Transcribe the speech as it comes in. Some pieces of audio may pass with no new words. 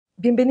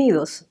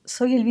Bienvenidos,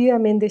 soy Elvira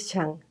Méndez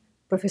Chang,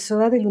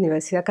 profesora de la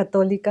Universidad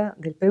Católica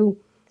del Perú.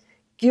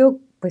 Quiero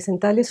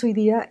presentarles hoy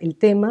día el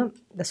tema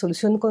la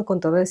solución con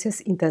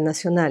controversias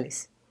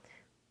internacionales.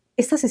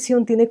 Esta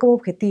sesión tiene como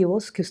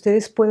objetivos que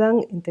ustedes puedan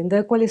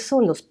entender cuáles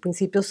son los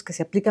principios que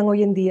se aplican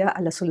hoy en día a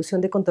la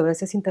solución de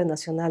controversias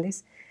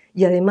internacionales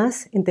y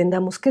además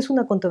entendamos qué es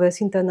una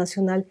controversia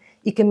internacional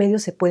y qué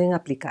medios se pueden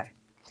aplicar.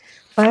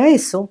 Para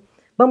eso,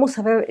 vamos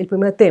a ver el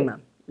primer tema,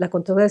 las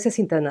controversias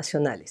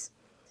internacionales.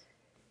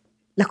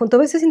 Las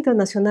controversias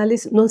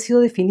internacionales no han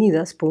sido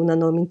definidas por una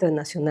norma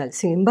internacional.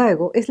 Sin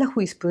embargo, es la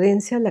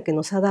jurisprudencia la que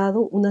nos ha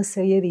dado una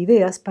serie de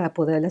ideas para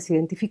poderlas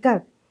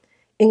identificar.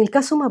 En el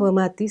caso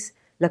Mavromatis,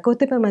 la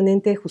Corte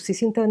Permanente de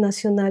Justicia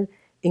Internacional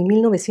en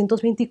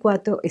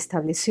 1924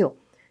 estableció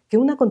que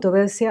una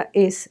controversia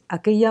es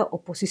aquella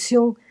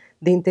oposición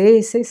de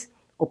intereses,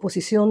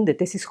 oposición de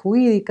tesis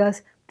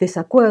jurídicas,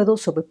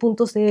 desacuerdos sobre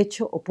puntos de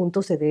hecho o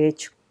puntos de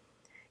derecho.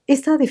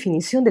 Esta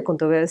definición de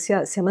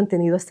controversia se ha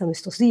mantenido hasta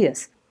nuestros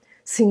días.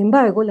 Sin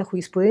embargo, la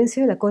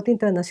jurisprudencia de la Corte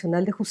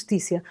Internacional de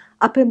Justicia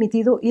ha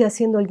permitido ir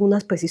haciendo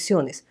algunas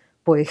precisiones.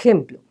 Por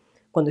ejemplo,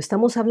 cuando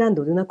estamos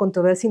hablando de una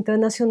controversia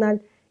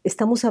internacional,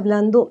 estamos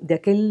hablando de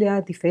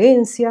aquella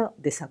diferencia,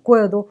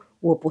 desacuerdo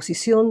u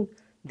oposición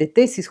de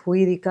tesis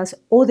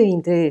jurídicas o de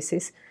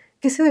intereses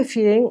que se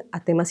refieren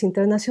a temas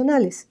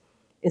internacionales.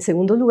 En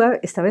segundo lugar,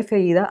 está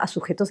referida a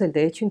sujetos del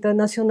derecho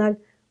internacional,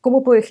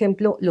 como por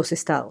ejemplo los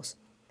estados.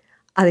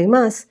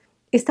 Además,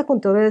 esta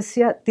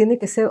controversia tiene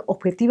que ser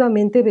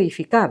objetivamente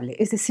verificable,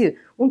 es decir,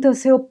 un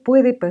tercero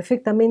puede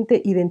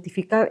perfectamente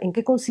identificar en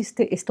qué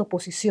consiste esta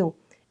oposición,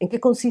 en qué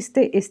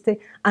consiste este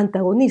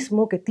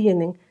antagonismo que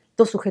tienen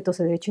dos sujetos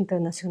de derecho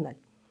internacional.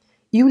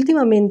 Y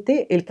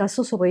últimamente, el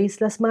caso sobre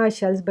Islas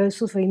Marshall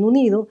versus Reino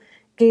Unido,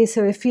 que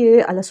se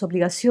refiere a las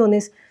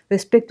obligaciones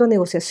respecto a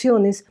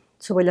negociaciones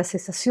sobre la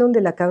cesación de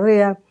la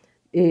carrera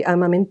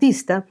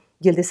armamentista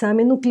y el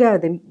desarme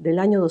nuclear del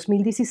año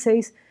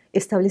 2016,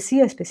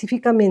 establecía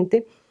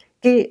específicamente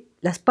que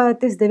las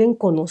partes deben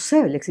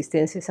conocer la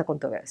existencia de esa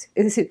controversia.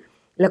 Es decir,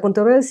 la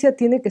controversia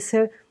tiene que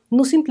ser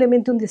no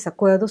simplemente un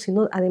desacuerdo,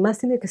 sino además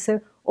tiene que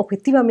ser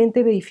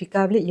objetivamente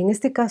verificable y en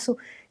este caso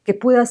que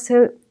pueda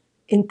ser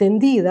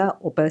entendida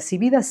o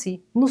percibida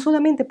así, no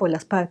solamente por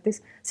las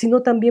partes,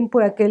 sino también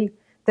por aquel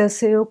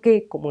tercero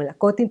que, como en la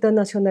Corte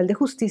Internacional de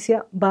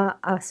Justicia, va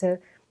a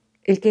ser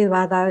el que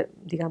va a dar,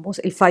 digamos,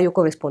 el fallo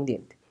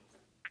correspondiente.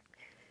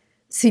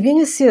 Si bien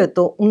es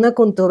cierto, una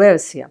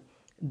controversia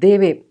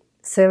debe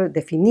ser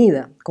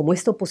definida como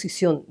esta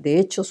oposición de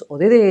hechos o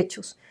de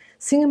derechos,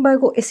 sin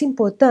embargo, es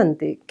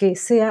importante que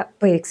sea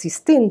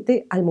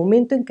preexistente al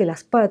momento en que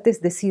las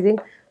partes deciden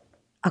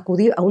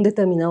acudir a un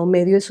determinado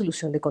medio de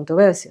solución de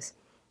controversias.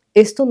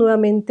 Esto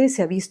nuevamente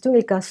se ha visto en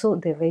el caso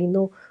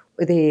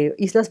de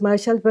Islas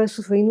Marshall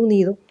versus Reino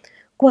Unido,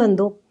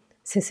 cuando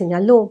se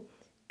señaló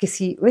que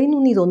si Reino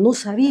Unido no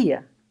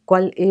sabía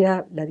cuál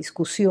era la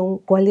discusión,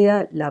 cuál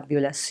era la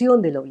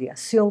violación de la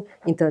obligación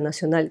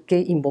internacional que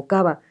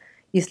invocaba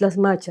Islas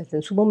Marshall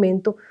en su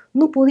momento,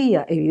 no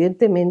podía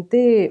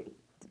evidentemente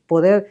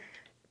poder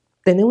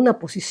tener una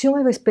posición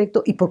al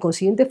respecto y por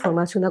consiguiente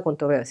formarse una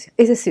controversia.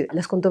 Es decir,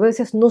 las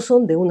controversias no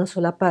son de una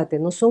sola parte,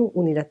 no son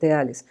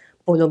unilaterales,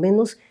 por lo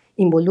menos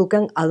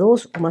involucran a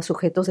dos o más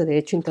sujetos de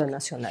derecho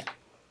internacional.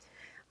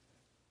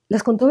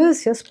 Las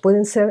controversias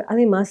pueden ser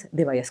además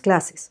de varias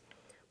clases.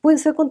 Pueden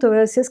ser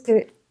controversias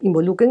que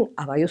involucren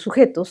a varios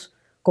sujetos,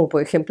 como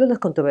por ejemplo las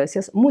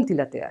controversias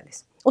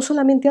multilaterales, o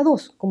solamente a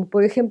dos, como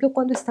por ejemplo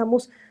cuando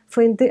estamos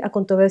frente a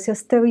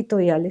controversias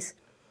territoriales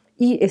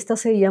y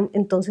estas serían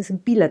entonces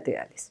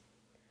bilaterales.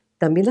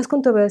 También las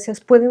controversias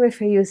pueden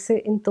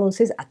referirse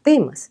entonces a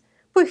temas.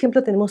 Por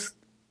ejemplo, tenemos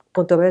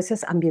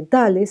controversias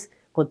ambientales,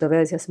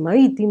 controversias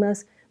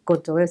marítimas,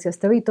 controversias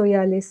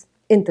territoriales,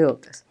 entre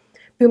otras.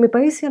 Pero me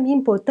parece a mí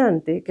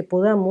importante que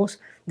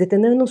podamos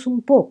detenernos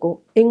un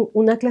poco en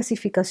una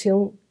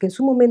clasificación que en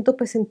su momento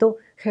presentó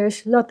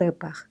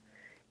Hersch-Lauterbach,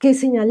 que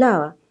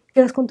señalaba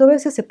que las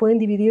controversias se pueden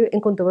dividir en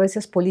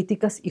controversias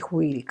políticas y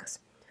jurídicas.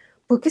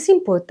 ¿Por qué es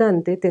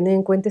importante tener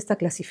en cuenta esta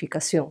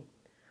clasificación?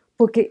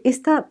 Porque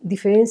esta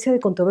diferencia de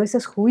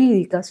controversias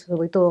jurídicas,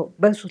 sobre todo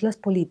versus las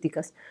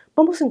políticas,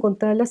 vamos a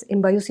encontrarlas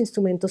en varios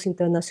instrumentos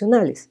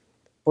internacionales.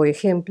 Por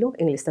ejemplo,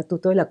 en el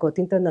Estatuto de la Corte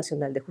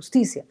Internacional de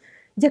Justicia,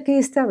 ya que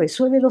ésta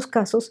resuelve los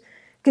casos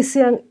que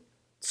sean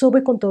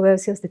sobre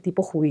controversias de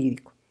tipo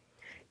jurídico.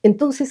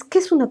 Entonces, ¿qué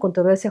es una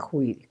controversia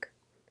jurídica?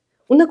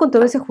 Una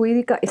controversia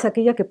jurídica es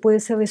aquella que puede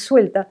ser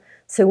resuelta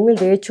según el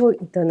derecho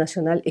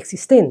internacional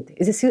existente,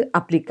 es decir,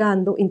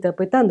 aplicando,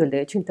 interpretando el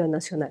derecho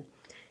internacional.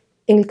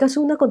 En el caso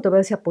de una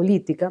controversia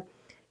política,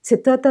 se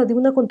trata de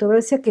una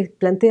controversia que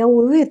plantea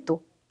un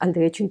reto al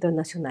derecho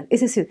internacional.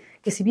 Es decir,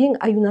 que si bien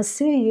hay una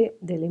serie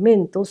de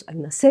elementos, hay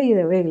una serie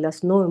de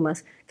reglas,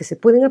 normas que se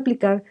pueden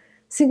aplicar,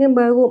 sin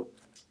embargo,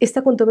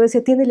 esta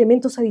controversia tiene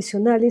elementos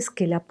adicionales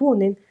que la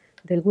ponen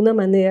de alguna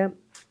manera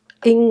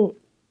en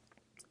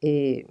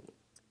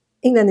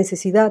la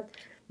necesidad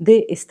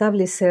de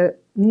establecer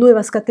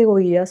nuevas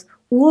categorías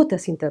u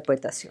otras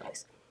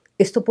interpretaciones.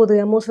 Esto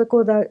podríamos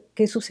recordar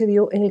que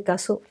sucedió en el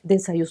caso de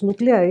ensayos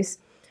nucleares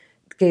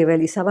que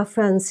realizaba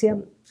Francia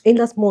en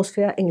la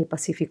atmósfera en el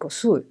Pacífico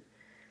Sur.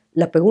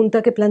 La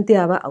pregunta que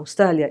planteaba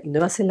Australia y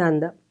Nueva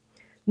Zelanda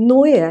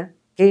no era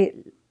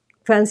que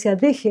Francia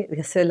deje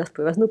de hacer las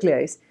pruebas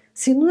nucleares,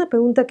 sino una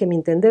pregunta que a mi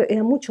entender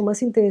era mucho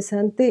más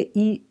interesante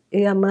y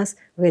era más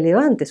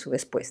relevante su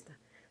respuesta.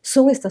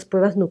 ¿Son estas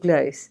pruebas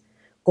nucleares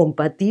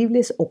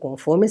compatibles o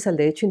conformes al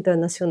derecho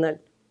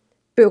internacional?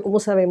 Pero como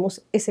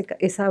sabemos,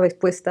 esa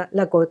respuesta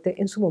la Corte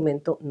en su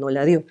momento no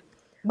la dio.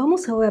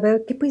 Vamos ahora a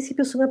ver qué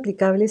principios son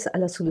aplicables a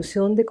la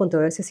solución de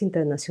controversias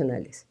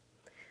internacionales.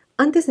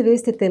 Antes de ver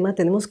este tema,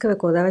 tenemos que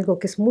recordar algo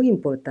que es muy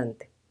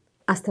importante.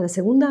 Hasta la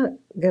Segunda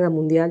Guerra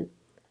Mundial,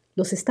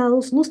 los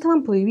estados no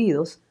estaban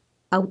prohibidos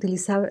a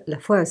utilizar la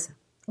fuerza,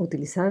 a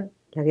utilizar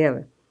la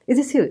guerra. Es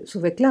decir,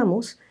 sus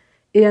reclamos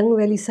eran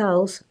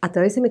realizados a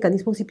través de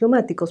mecanismos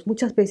diplomáticos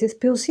muchas veces,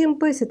 pero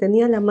siempre se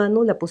tenía a la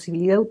mano la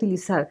posibilidad de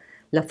utilizar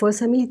la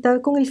fuerza militar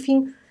con el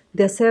fin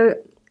de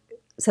hacer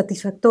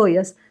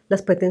satisfactorias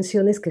las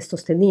pretensiones que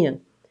estos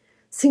tenían.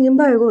 Sin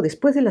embargo,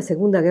 después de la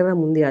Segunda Guerra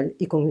Mundial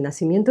y con el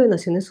nacimiento de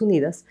Naciones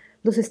Unidas,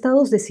 los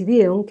estados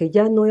decidieron que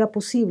ya no era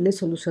posible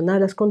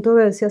solucionar las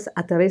controversias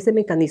a través de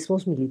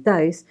mecanismos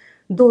militares,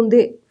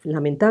 donde,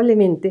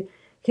 lamentablemente,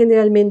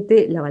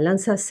 generalmente la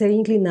balanza se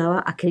inclinaba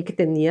a aquel que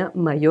tenía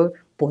mayor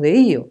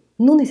poderío,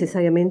 no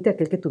necesariamente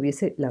aquel que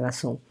tuviese la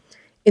razón.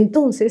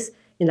 Entonces,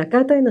 en la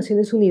Carta de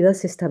Naciones Unidas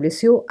se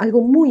estableció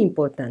algo muy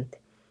importante.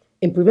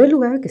 En primer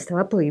lugar, que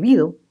estaba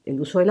prohibido el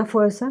uso de la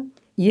fuerza,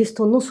 y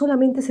esto no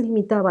solamente se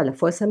limitaba a la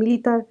fuerza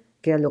militar,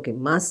 que era lo que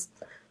más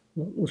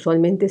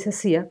usualmente se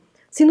hacía,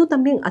 sino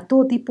también a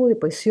todo tipo de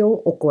presión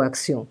o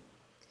coacción.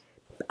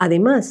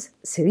 Además,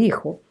 se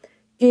dijo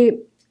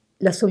que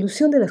la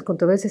solución de las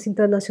controversias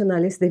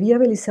internacionales debía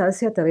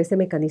realizarse a través de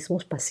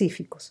mecanismos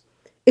pacíficos.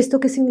 ¿Esto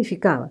qué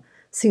significaba?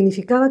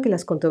 Significaba que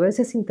las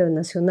controversias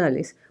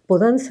internacionales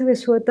podrán ser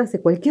resueltas de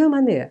cualquier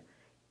manera,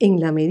 en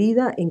la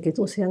medida en que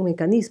no sean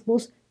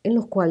mecanismos en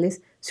los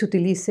cuales se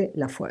utilice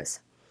la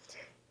fuerza.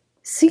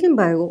 Sin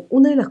embargo,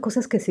 una de las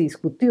cosas que se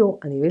discutió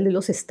a nivel de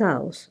los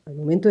estados al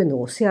momento de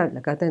negociar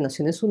la Carta de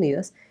Naciones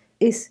Unidas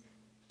es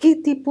qué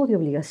tipo de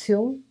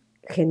obligación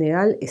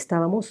general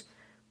estábamos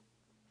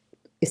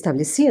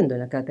estableciendo en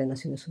la Carta de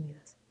Naciones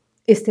Unidas.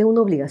 ¿Esta es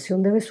una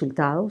obligación de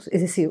resultados?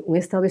 Es decir, un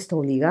estado está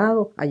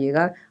obligado a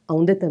llegar a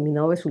un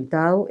determinado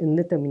resultado en un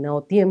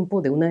determinado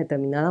tiempo, de una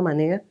determinada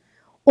manera,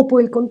 o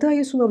por el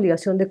contrario es una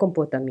obligación de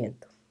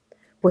comportamiento.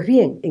 Pues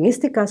bien, en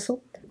este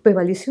caso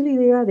prevaleció la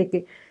idea de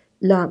que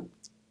la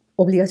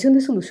obligación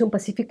de solución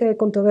pacífica de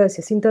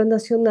controversias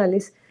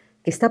internacionales,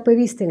 que está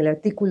prevista en el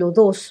artículo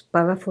 2,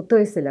 párrafo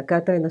 3 de la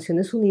Carta de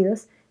Naciones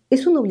Unidas,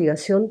 es una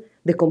obligación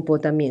de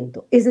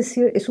comportamiento, es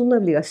decir, es una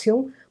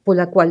obligación por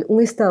la cual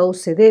un Estado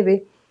se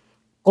debe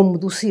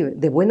conducir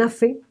de buena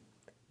fe,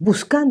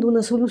 buscando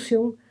una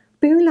solución,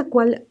 pero en la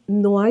cual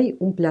no hay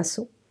un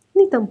plazo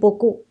ni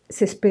tampoco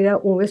se espera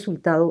un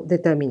resultado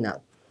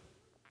determinado.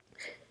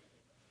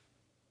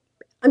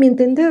 A mi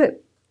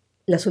entender,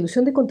 la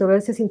solución de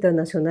controversias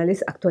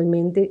internacionales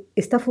actualmente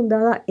está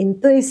fundada en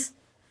tres,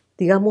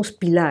 digamos,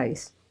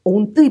 pilares, o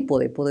un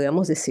trípode,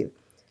 podríamos decir.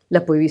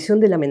 La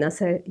prohibición de la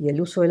amenaza y el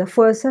uso de la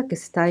fuerza, que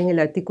está en el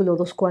artículo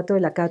 2.4 de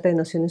la Carta de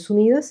Naciones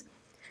Unidas,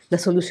 la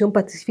solución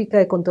pacífica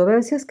de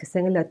controversias, que está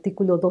en el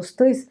artículo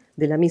 2.3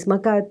 de la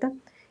misma Carta,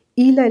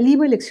 y la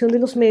libre elección de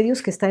los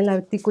medios, que está en el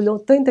artículo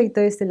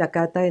 33 de la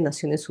Carta de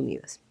Naciones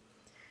Unidas.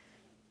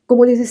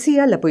 Como les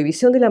decía, la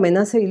prohibición de la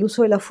amenaza y el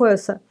uso de la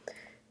fuerza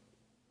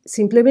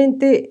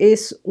simplemente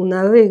es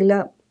una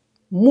regla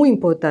muy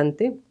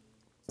importante.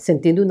 Se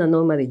entiende una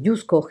norma de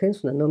jus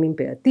cogens, una norma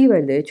imperativa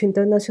del derecho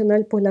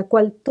internacional, por la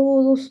cual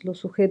todos los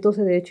sujetos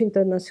de derecho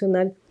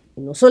internacional,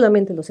 y no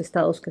solamente los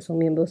estados que son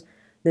miembros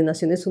de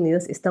Naciones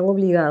Unidas, están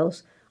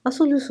obligados a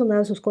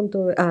solucionar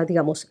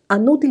a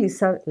no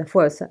utilizar la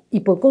fuerza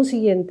y por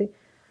consiguiente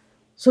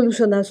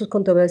solucionar sus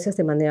controversias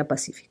de manera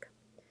pacífica.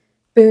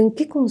 Pero ¿en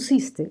qué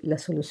consiste la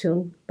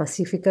solución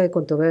pacífica de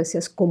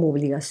controversias como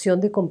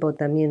obligación de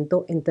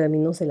comportamiento en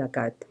términos de la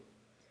Carta?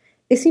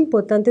 Es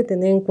importante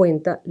tener en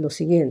cuenta lo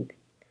siguiente.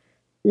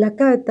 La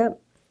Carta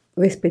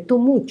respetó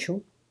mucho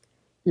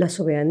la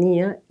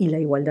soberanía y la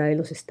igualdad de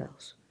los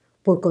estados.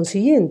 Por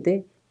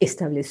consiguiente,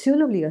 estableció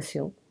la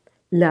obligación,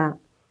 la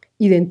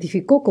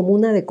identificó como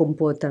una de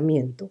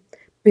comportamiento,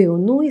 pero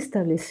no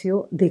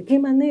estableció de qué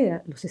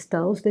manera los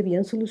estados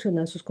debían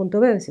solucionar sus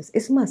controversias.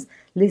 Es más,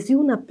 les dio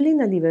una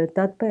plena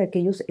libertad para que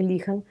ellos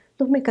elijan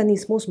los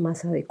mecanismos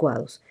más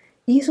adecuados.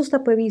 Y eso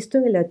está previsto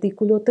en el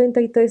artículo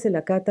 33 de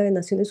la Carta de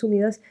Naciones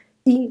Unidas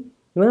y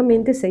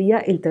nuevamente sería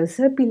el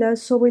tercer pilar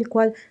sobre el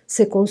cual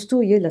se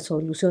construye la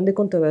solución de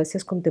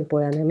controversias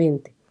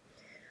contemporáneamente.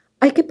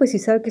 Hay que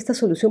precisar que esta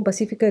solución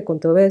pacífica de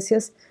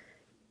controversias,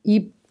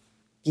 y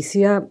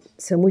quisiera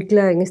ser muy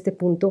clara en este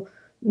punto,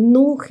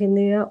 no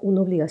genera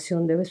una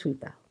obligación de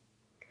resultado.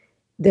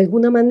 De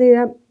alguna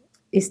manera,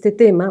 este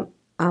tema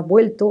ha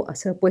vuelto a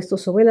ser puesto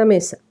sobre la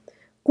mesa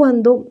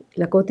cuando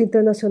la Corte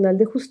Internacional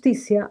de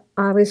Justicia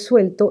ha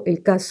resuelto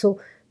el caso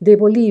de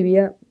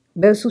Bolivia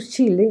versus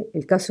Chile,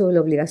 el caso de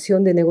la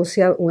obligación de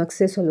negociar un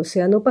acceso al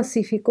Océano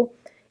Pacífico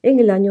en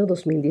el año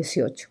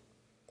 2018.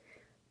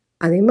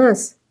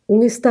 Además,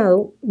 un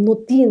Estado no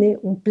tiene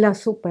un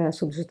plazo para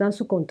solucionar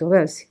su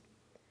controversia.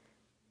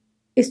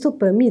 Esto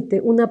permite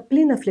una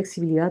plena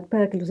flexibilidad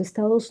para que los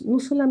Estados no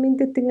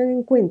solamente tengan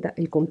en cuenta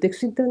el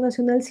contexto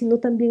internacional, sino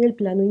también el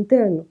plano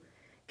interno,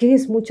 que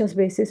es muchas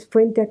veces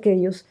frente a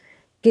aquellos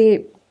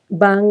que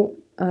van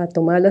a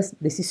tomar las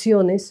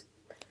decisiones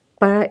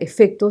para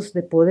efectos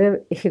de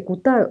poder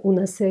ejecutar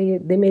una serie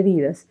de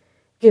medidas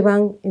que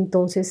van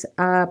entonces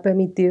a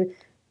permitir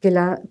que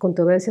la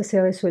controversia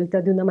sea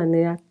resuelta de una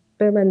manera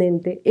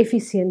permanente,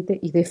 eficiente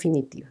y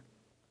definitiva.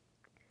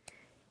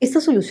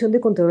 Esta solución de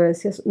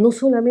controversias no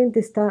solamente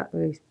está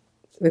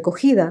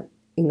recogida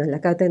en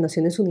la Carta de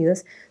Naciones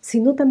Unidas,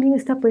 sino también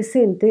está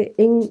presente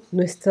en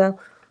nuestro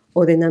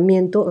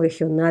ordenamiento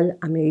regional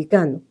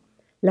americano.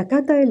 La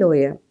Carta de la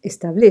OEA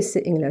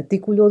establece en el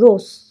artículo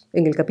 2,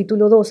 en el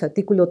capítulo 2,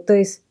 artículo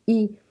 3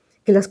 y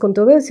que las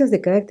controversias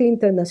de carácter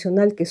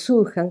internacional que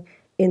surjan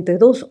entre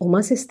dos o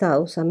más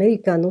estados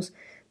americanos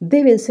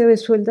deben ser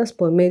resueltas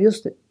por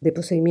medios de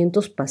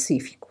procedimientos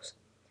pacíficos.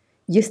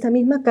 Y esta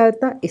misma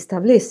carta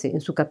establece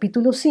en su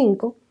capítulo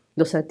 5,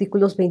 los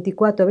artículos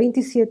 24 a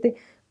 27,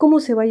 cómo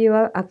se va a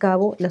llevar a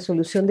cabo la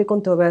solución de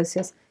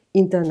controversias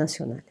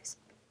internacionales.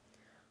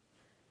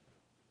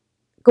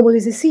 Como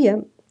les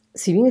decía,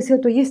 si bien es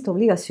cierto hay esta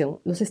obligación,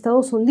 los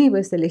estados son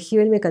libres de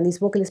elegir el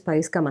mecanismo que les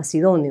parezca más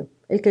idóneo,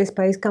 el que les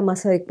parezca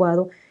más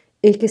adecuado,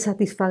 el que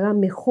satisfaga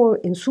mejor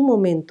en su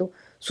momento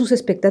sus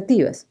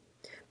expectativas,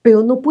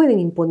 pero no pueden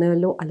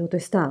imponerlo al otro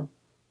estado.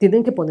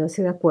 Tienen que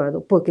ponerse de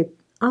acuerdo porque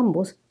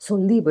ambos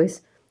son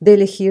libres de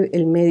elegir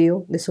el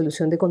medio de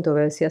solución de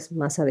controversias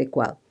más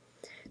adecuado.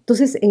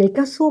 Entonces, en el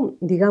caso,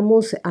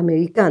 digamos,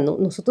 americano,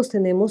 nosotros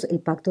tenemos el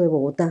Pacto de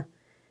Bogotá.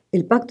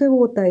 El Pacto de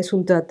Bogotá es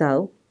un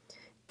tratado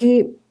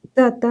que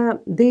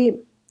trata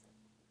de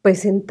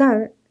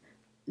presentar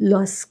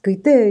los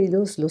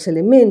criterios, los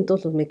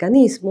elementos, los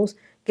mecanismos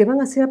que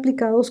van a ser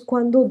aplicados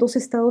cuando dos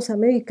estados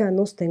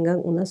americanos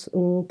tengan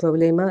un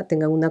problema,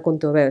 tengan una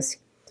controversia.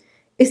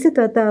 Este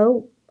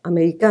tratado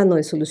americano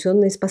de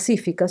soluciones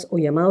pacíficas, o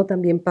llamado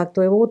también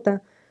Pacto de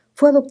Bogotá,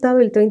 fue adoptado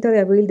el 30 de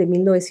abril de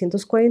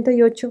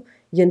 1948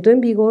 y entró en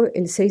vigor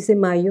el 6 de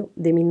mayo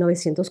de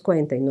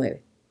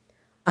 1949.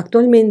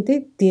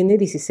 Actualmente tiene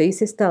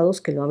 16 estados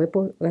que lo han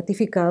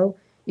ratificado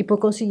y por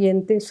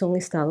consiguiente son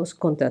estados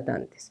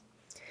contratantes.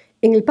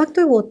 En el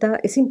Pacto de Bogotá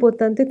es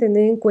importante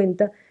tener en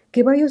cuenta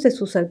que varios de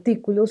sus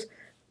artículos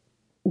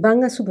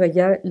van a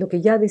subrayar lo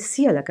que ya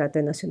decía la Carta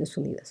de Naciones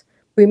Unidas.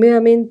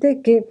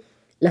 Primeramente, que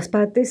las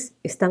partes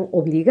están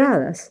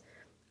obligadas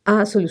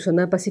a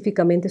solucionar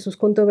pacíficamente sus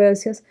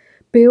controversias,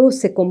 pero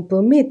se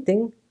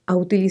comprometen a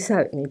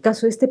utilizar, en el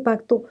caso de este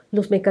pacto,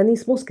 los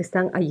mecanismos que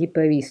están allí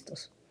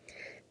previstos.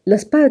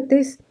 Las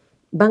partes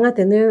van a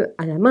tener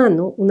a la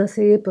mano una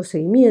serie de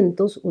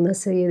procedimientos, una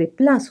serie de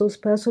plazos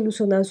para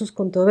solucionar sus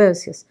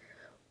controversias.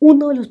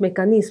 Uno de los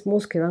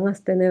mecanismos que van a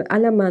tener a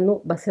la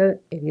mano va a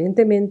ser,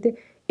 evidentemente,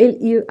 el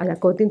ir a la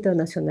Corte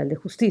Internacional de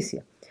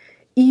Justicia.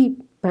 Y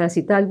para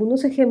citar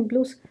algunos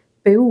ejemplos,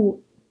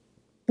 Perú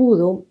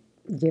pudo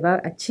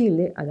llevar a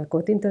Chile a la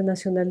Corte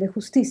Internacional de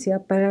Justicia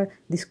para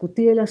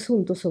discutir el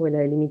asunto sobre la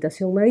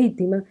delimitación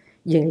marítima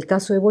y en el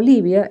caso de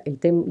Bolivia,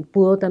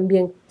 pudo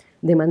también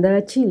demandar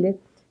a Chile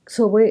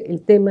sobre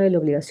el tema de la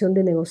obligación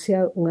de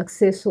negociar un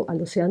acceso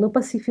al Océano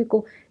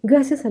Pacífico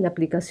gracias a la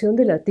aplicación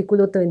del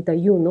artículo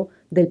 31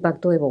 del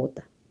Pacto de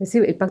Bogotá. Es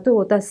decir, el Pacto de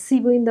Bogotá sí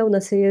brinda una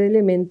serie de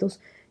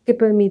elementos que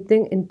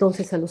permiten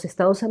entonces a los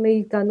estados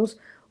americanos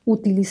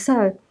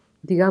utilizar,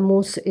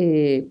 digamos,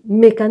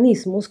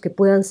 mecanismos que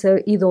puedan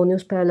ser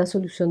idóneos para la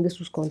solución de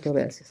sus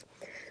controversias.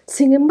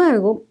 Sin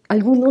embargo,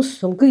 algunos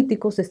son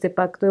críticos de este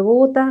Pacto de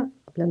Bogotá,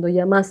 hablando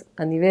ya más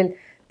a nivel,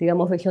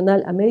 digamos,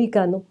 regional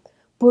americano,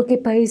 porque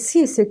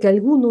pareciese que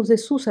algunos de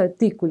sus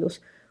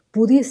artículos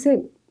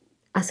pudiese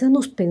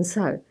hacernos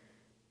pensar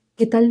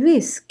que tal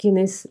vez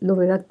quienes lo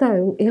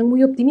redactaron eran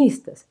muy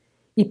optimistas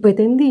y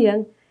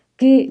pretendían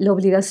que la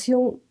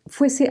obligación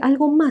fuese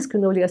algo más que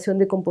una obligación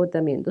de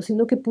comportamiento,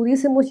 sino que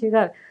pudiésemos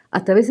llegar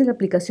a través de la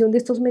aplicación de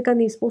estos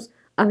mecanismos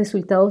a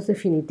resultados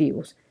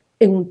definitivos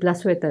en un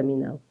plazo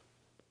determinado.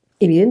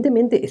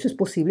 Evidentemente, eso es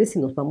posible si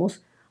nos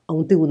vamos a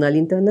un tribunal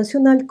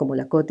internacional como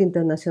la Corte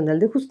Internacional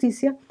de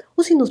Justicia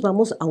o si nos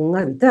vamos a un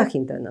arbitraje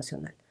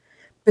internacional.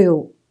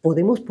 Pero,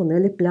 ¿podemos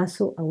ponerle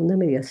plazo a una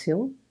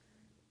mediación?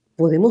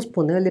 ¿Podemos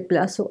ponerle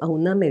plazo a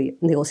una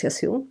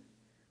negociación?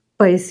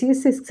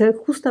 Pareciese ser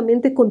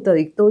justamente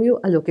contradictorio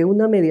a lo que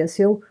una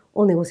mediación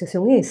o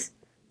negociación es,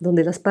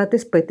 donde las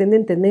partes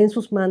pretenden tener en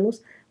sus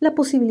manos la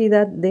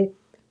posibilidad de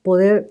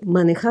poder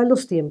manejar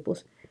los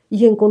tiempos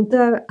y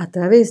encontrar a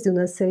través de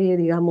una serie,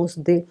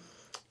 digamos, de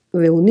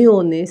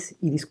reuniones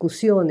y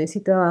discusiones y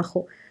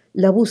trabajo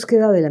la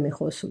búsqueda de la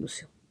mejor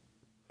solución.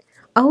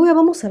 Ahora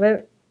vamos a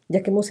ver,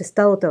 ya que hemos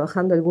estado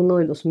trabajando algunos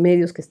de los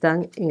medios que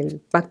están en el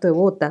Pacto de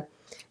Bogotá,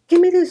 ¿qué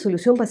medios de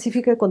solución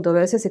pacífica de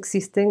controversias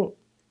existen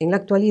en la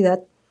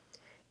actualidad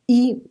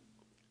y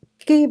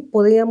qué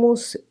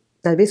podríamos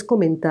tal vez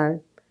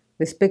comentar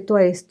respecto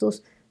a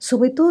estos,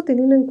 sobre todo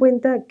teniendo en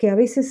cuenta que a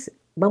veces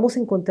vamos a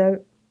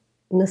encontrar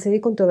una serie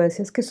de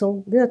controversias que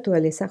son de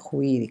naturaleza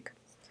jurídica.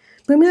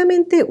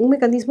 Primeramente, un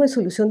mecanismo de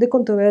solución de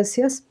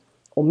controversias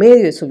o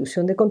medio de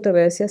solución de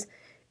controversias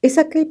es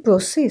aquel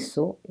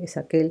proceso, es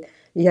aquella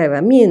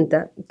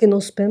herramienta que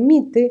nos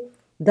permite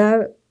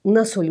dar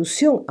una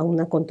solución a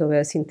una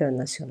controversia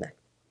internacional.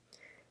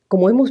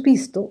 Como hemos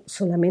visto,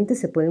 solamente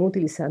se pueden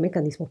utilizar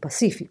mecanismos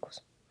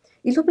pacíficos.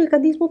 Y los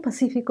mecanismos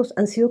pacíficos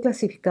han sido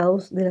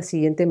clasificados de la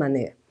siguiente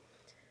manera.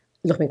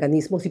 Los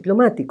mecanismos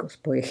diplomáticos,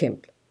 por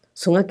ejemplo,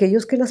 son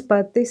aquellos que las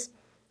partes,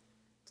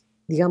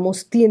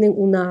 digamos, tienen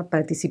una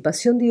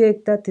participación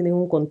directa, tienen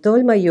un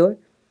control mayor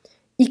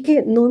y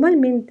que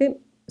normalmente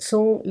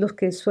son los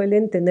que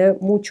suelen tener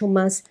mucho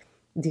más,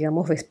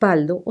 digamos,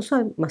 respaldo o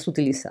son más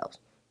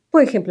utilizados.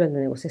 Por ejemplo, en la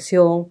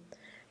negociación,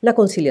 la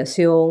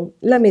conciliación,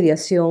 la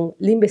mediación,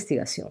 la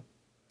investigación.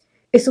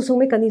 Estos son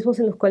mecanismos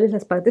en los cuales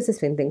las partes se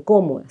sienten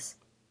cómodas,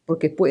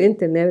 porque pueden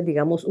tener,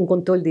 digamos, un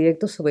control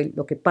directo sobre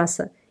lo que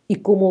pasa y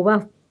cómo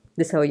va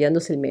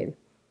desarrollándose el medio.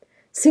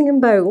 Sin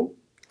embargo,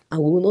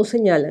 algunos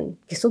señalan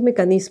que estos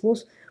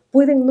mecanismos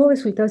pueden no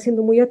resultar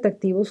siendo muy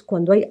atractivos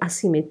cuando hay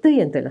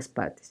asimetría entre las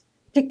partes.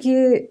 ¿Qué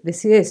quiere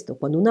decir esto?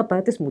 Cuando una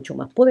parte es mucho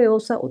más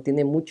poderosa o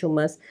tiene mucho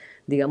más,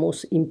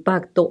 digamos,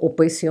 impacto o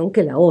presión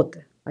que la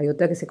otra. Hay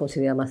otra que se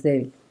considera más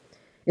débil.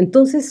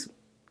 Entonces,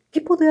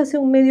 ¿qué podría ser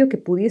un medio que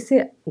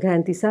pudiese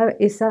garantizar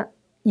esa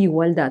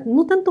igualdad?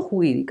 No tanto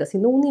jurídica,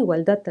 sino una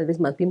igualdad tal vez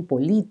más bien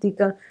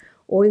política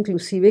o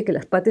inclusive que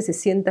las partes se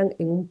sientan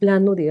en un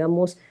plano,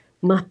 digamos,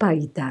 más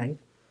paritario.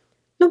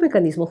 Los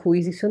mecanismos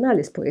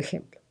jurisdiccionales, por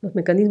ejemplo. Los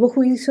mecanismos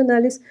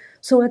jurisdiccionales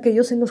son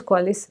aquellos en los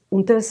cuales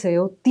un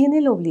tercero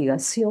tiene la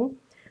obligación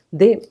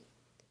de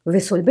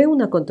resolver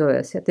una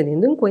controversia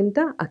teniendo en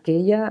cuenta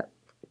aquellas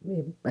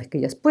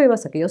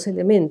pruebas, aquellos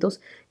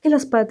elementos que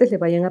las partes le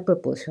vayan a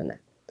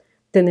proporcionar.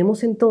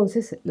 Tenemos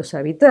entonces los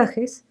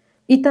arbitrajes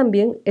y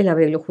también el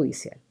arreglo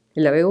judicial.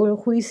 El arreglo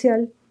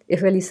judicial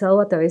es realizado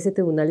a través de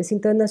tribunales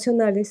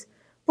internacionales,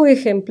 por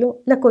ejemplo,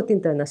 la Corte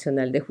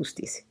Internacional de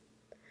Justicia.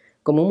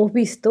 Como hemos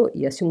visto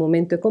y hace un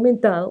momento he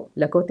comentado,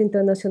 la Corte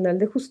Internacional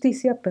de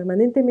Justicia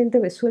permanentemente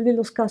resuelve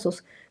los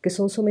casos que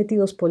son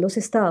sometidos por los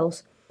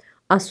estados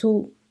a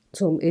su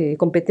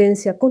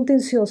competencia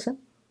contenciosa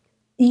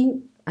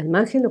y al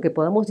margen lo que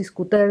podamos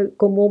discutir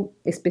como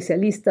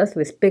especialistas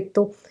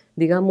respecto,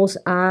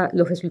 digamos, a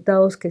los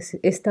resultados que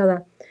esta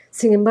da.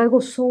 Sin embargo,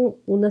 son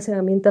unas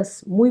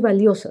herramientas muy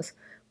valiosas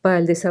para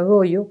el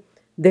desarrollo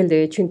del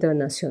derecho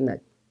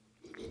internacional.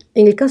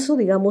 En el caso,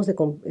 digamos,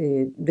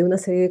 de una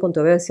serie de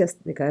controversias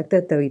de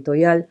carácter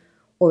territorial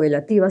o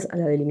relativas a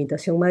la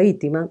delimitación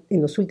marítima,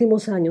 en los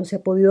últimos años se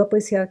ha podido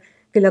apreciar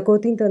que la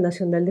Corte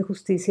Internacional de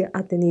Justicia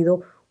ha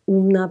tenido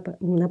una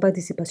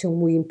participación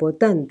muy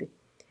importante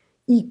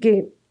y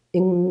que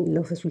en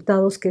los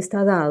resultados que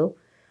está dado,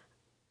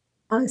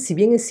 si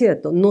bien es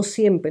cierto, no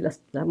siempre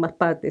las ambas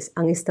partes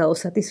han estado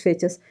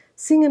satisfechas,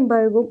 sin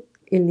embargo,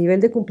 el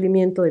nivel de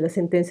cumplimiento de las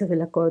sentencias de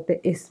la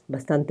Corte es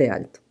bastante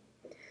alto.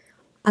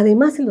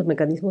 Además de los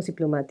mecanismos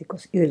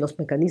diplomáticos y de los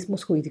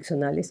mecanismos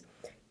jurisdiccionales,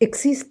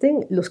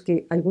 existen los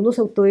que algunos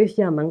autores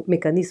llaman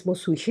mecanismos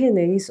sui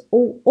generis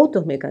o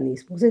otros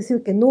mecanismos, es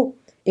decir, que no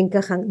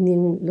encajan ni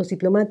en los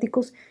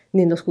diplomáticos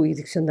ni en los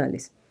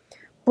jurisdiccionales.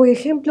 Por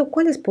ejemplo,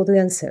 ¿cuáles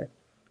podrían ser?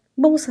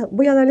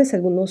 Voy a darles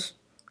algunos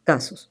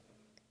casos.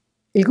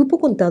 El Grupo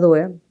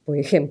Contadora, por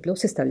ejemplo,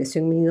 se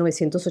estableció en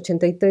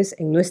 1983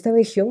 en nuestra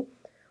región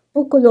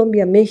por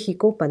Colombia,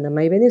 México,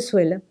 Panamá y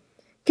Venezuela,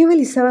 que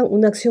realizaban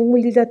una acción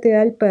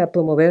multilateral para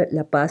promover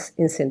la paz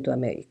en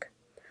Centroamérica.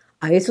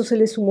 A eso se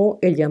le sumó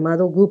el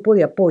llamado Grupo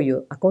de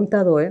Apoyo a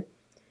Contadora,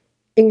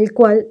 en el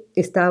cual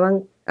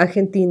estaban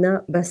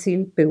Argentina,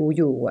 Brasil, Perú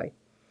y Uruguay.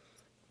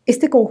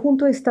 Este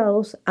conjunto de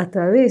estados, a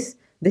través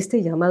de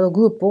este llamado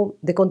Grupo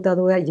de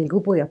Contadora y el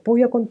Grupo de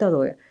Apoyo a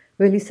Contadora,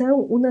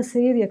 realizaron una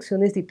serie de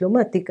acciones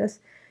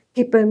diplomáticas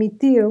que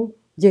permitieron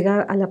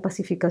llegar a la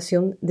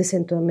pacificación de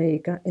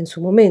Centroamérica en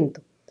su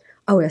momento.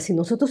 Ahora, si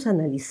nosotros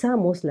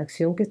analizamos la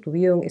acción que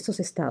tuvieron estos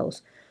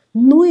estados,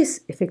 no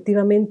es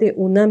efectivamente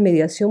una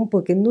mediación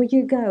porque no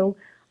llegaron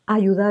a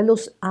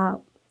ayudarlos a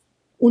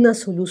una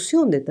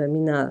solución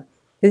determinada.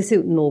 Es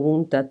decir, no hubo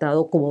un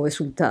tratado como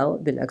resultado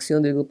de la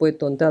acción del Grupo de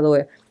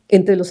Contadora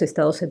entre los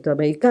estados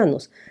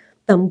centroamericanos.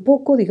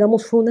 Tampoco,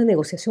 digamos, fue una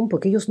negociación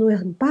porque ellos no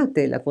eran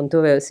parte de la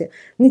controversia,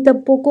 ni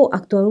tampoco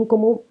actuaron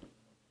como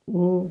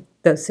un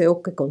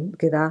tercero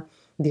que da,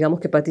 digamos,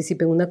 que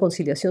participe en una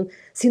conciliación,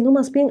 sino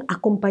más bien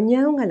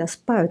acompañaron a las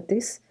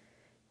partes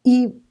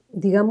y,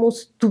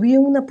 digamos,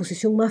 tuvieron una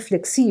posición más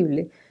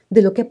flexible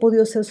de lo que ha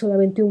podido ser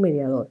solamente un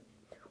mediador.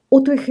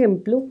 Otro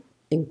ejemplo,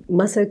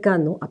 más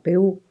cercano a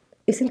Perú,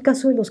 es el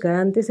caso de los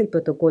garantes del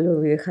Protocolo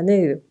de Río de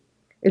Janeiro.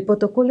 El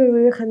Protocolo de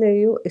Río de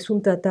Janeiro es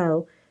un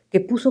tratado que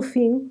puso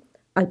fin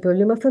al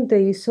problema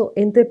fronterizo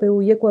entre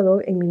Perú y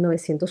Ecuador en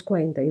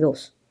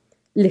 1942.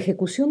 La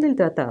ejecución del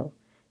tratado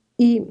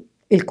y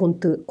el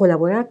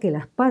colaborar a que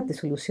las partes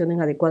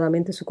solucionen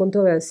adecuadamente su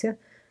controversia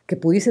que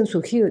pudiesen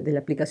surgir de la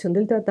aplicación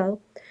del tratado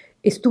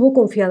estuvo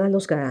confiada a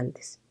los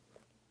garantes.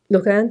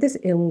 Los garantes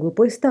eran un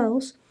grupo de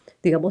estados,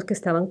 digamos que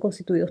estaban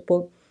constituidos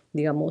por,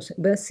 digamos,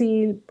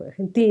 Brasil, por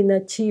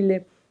Argentina,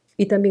 Chile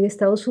y también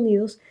Estados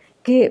Unidos,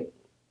 que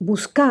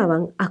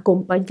buscaban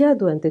acompañar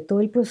durante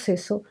todo el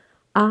proceso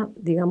a,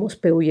 digamos,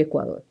 Perú y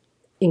Ecuador.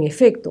 En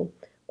efecto,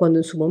 cuando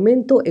en su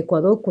momento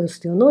Ecuador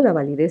cuestionó la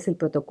validez del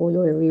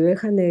protocolo de Río de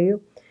Janeiro,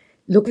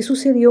 lo que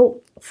sucedió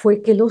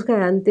fue que los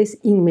garantes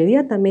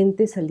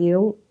inmediatamente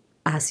salieron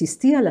a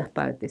asistir a las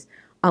partes,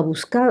 a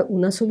buscar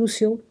una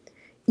solución,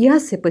 y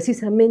hace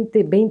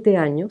precisamente 20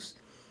 años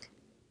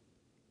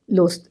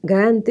los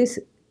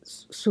garantes,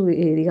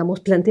 digamos,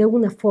 plantearon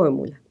una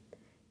fórmula.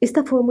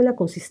 Esta fórmula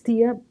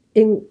consistía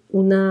en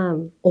una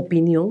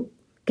opinión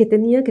que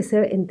tenía que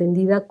ser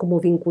entendida como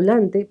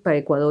vinculante para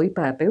Ecuador y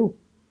para Perú.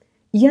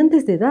 Y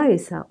antes de dar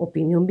esa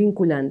opinión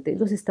vinculante,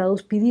 los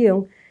estados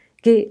pidieron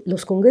que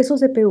los congresos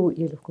de Perú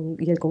y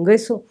el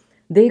Congreso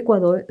de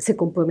Ecuador se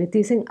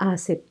comprometiesen a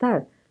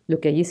aceptar lo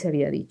que allí se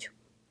había dicho.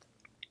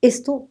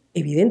 Esto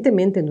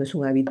evidentemente no es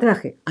un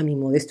arbitraje, a mi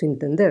modesto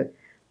entender.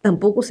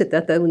 Tampoco se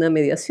trata de una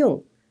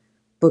mediación,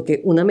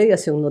 porque una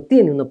mediación no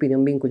tiene una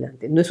opinión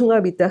vinculante. No es un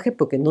arbitraje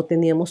porque no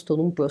teníamos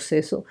todo un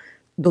proceso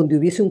donde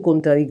hubiese un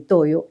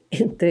contradictorio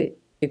entre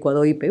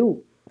Ecuador y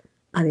Perú.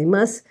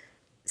 Además,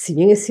 si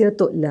bien es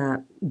cierto,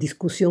 la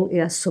discusión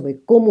era sobre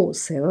cómo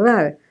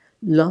cerrar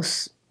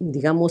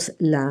digamos,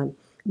 la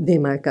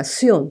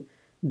demarcación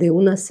de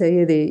una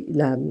serie de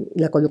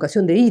la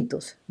colocación de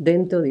hitos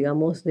dentro,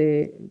 digamos,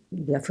 de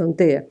la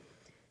frontera.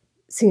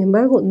 Sin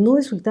embargo, no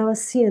resultaba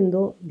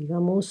siendo,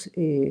 digamos,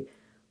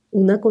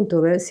 una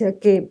controversia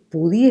que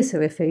pudiese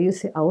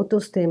referirse a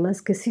otros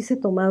temas que sí se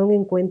tomaron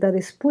en cuenta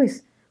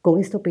después con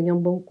esta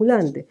opinión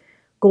vinculante,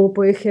 como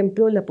por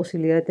ejemplo la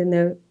posibilidad de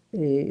tener,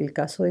 el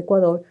caso de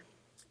Ecuador,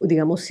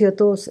 digamos,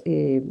 ciertos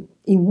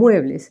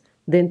inmuebles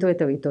dentro del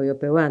territorio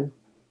peruano.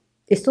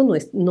 Esto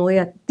no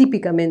era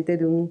típicamente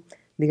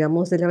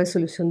digamos, de la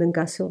resolución de un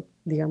caso,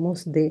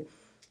 digamos, de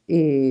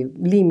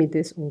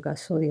límites, un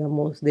caso,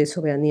 digamos, de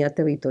soberanía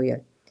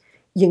territorial.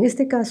 Y en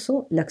este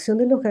caso, la acción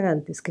de los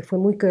garantes, que fue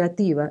muy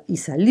creativa y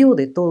salió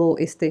de todo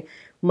este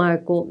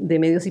marco de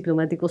medios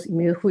diplomáticos y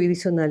medios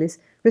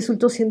jurisdiccionales,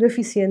 resultó siendo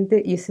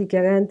eficiente y es el que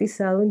ha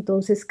garantizado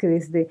entonces que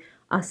desde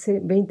hace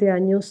 20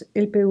 años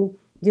el Perú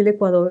y el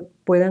Ecuador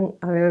puedan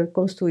haber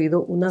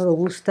construido una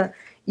robusta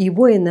y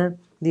buena,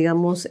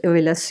 digamos,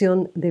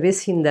 relación de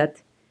vecindad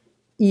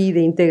y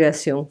de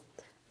integración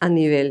a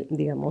nivel,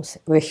 digamos,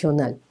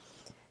 regional.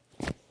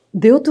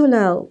 De otro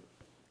lado,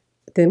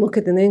 tenemos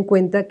que tener en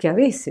cuenta que a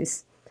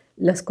veces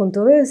las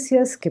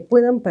controversias que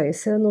puedan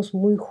parecernos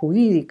muy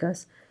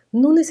jurídicas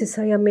no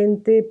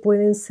necesariamente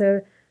pueden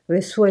ser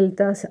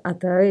resueltas a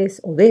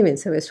través, o deben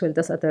ser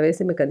resueltas a través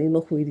de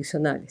mecanismos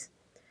jurisdiccionales.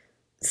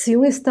 Si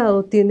un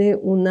Estado tiene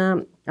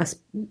una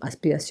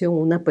aspiración,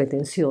 una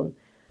pretensión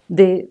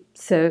de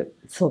ser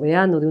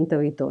soberano de un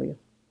territorio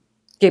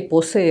que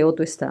posee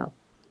otro Estado,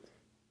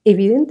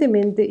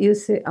 evidentemente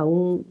irse a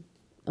un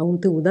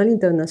tribunal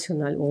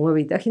internacional o un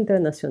arbitraje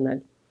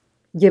internacional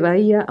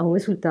llevaría a un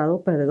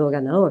resultado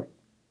perdedor-ganador.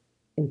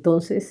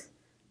 Entonces,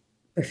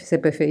 se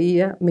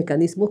prefería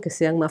mecanismos que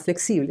sean más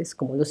flexibles,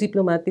 como los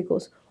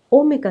diplomáticos,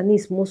 o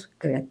mecanismos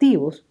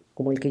creativos,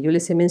 como el que yo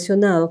les he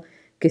mencionado,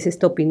 que es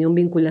esta opinión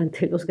vinculante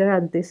de los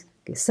garantes,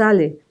 que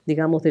sale,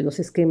 digamos, de los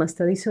esquemas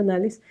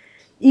tradicionales,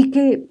 y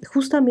que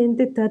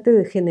justamente trate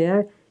de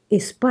generar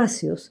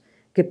espacios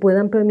que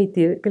puedan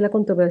permitir que la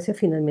controversia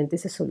finalmente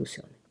se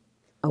solucione.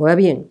 Ahora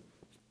bien,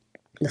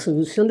 la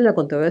solución de la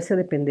controversia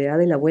dependerá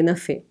de la buena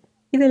fe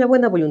y de la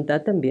buena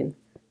voluntad también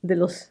de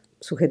los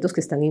sujetos que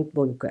están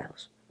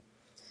involucrados.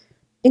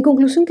 En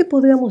conclusión, ¿qué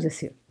podríamos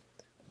decir?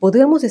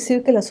 Podríamos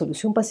decir que la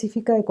solución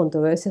pacífica de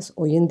controversias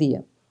hoy en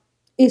día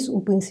es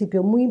un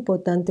principio muy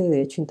importante de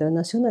derecho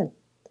internacional.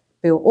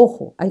 Pero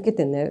ojo, hay que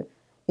tener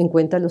en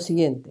cuenta lo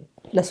siguiente.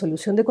 La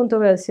solución de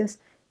controversias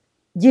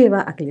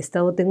lleva a que el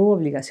Estado tenga una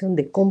obligación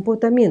de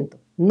comportamiento,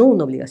 no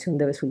una obligación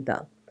de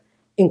resultado.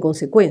 En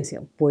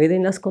consecuencia,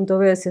 ¿pueden las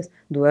controversias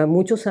durar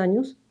muchos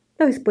años?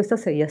 La respuesta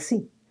sería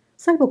sí,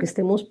 salvo que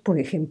estemos, por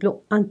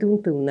ejemplo, ante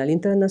un tribunal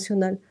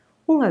internacional,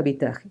 un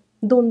arbitraje,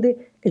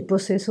 donde el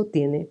proceso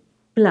tiene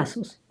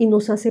plazos y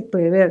nos hace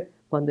prever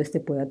cuándo éste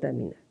pueda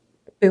terminar.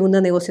 Pero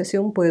una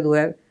negociación puede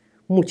durar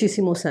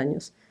muchísimos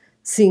años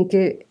sin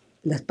que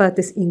las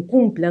partes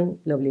incumplan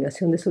la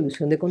obligación de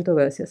solución de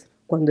controversias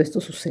cuando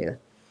esto suceda.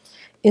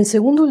 En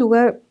segundo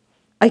lugar,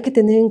 hay que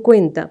tener en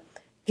cuenta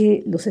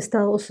que los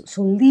estados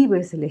son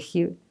libres de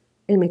elegir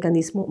el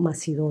mecanismo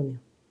más idóneo.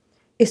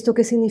 ¿Esto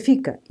qué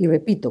significa? Y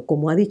repito,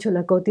 como ha dicho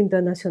la Corte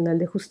Internacional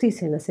de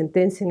Justicia en la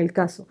sentencia en el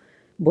caso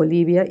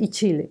Bolivia y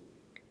Chile,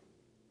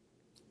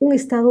 un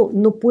estado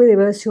no puede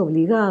verse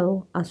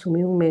obligado a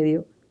asumir un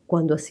medio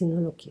cuando así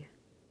no lo quiere.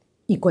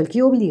 Y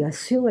cualquier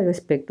obligación al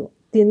respecto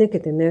tiene que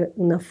tener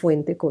una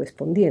fuente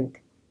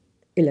correspondiente.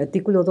 El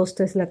artículo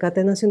 2.3 de la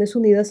Carta de Naciones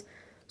Unidas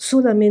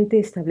solamente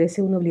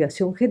establece una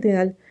obligación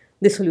general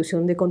de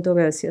solución de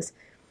controversias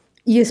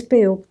y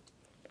espero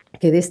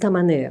que de esta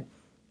manera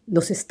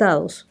los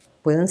estados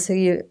puedan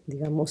seguir,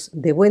 digamos,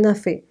 de buena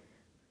fe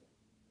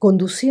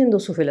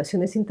conduciendo sus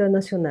relaciones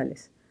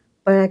internacionales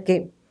para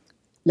que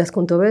las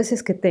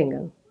controversias que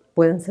tengan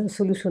puedan ser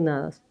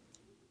solucionadas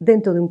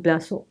dentro de un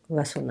plazo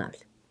razonable.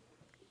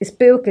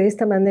 Espero que de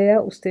esta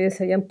manera ustedes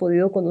hayan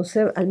podido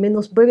conocer al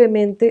menos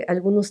brevemente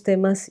algunos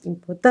temas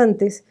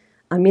importantes,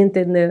 a mi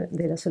entender,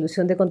 de la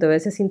solución de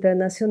controversias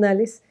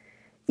internacionales,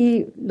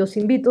 y los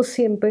invito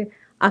siempre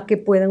a que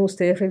puedan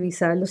ustedes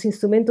revisar los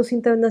instrumentos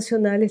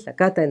internacionales, la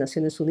Carta de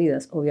Naciones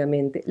Unidas,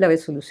 obviamente, la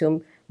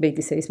Resolución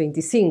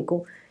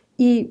 2625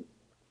 y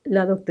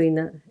la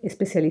doctrina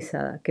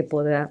especializada que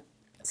podrá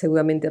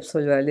seguramente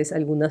absolverles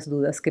algunas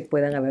dudas que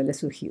puedan haberles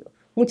surgido.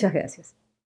 Muchas gracias.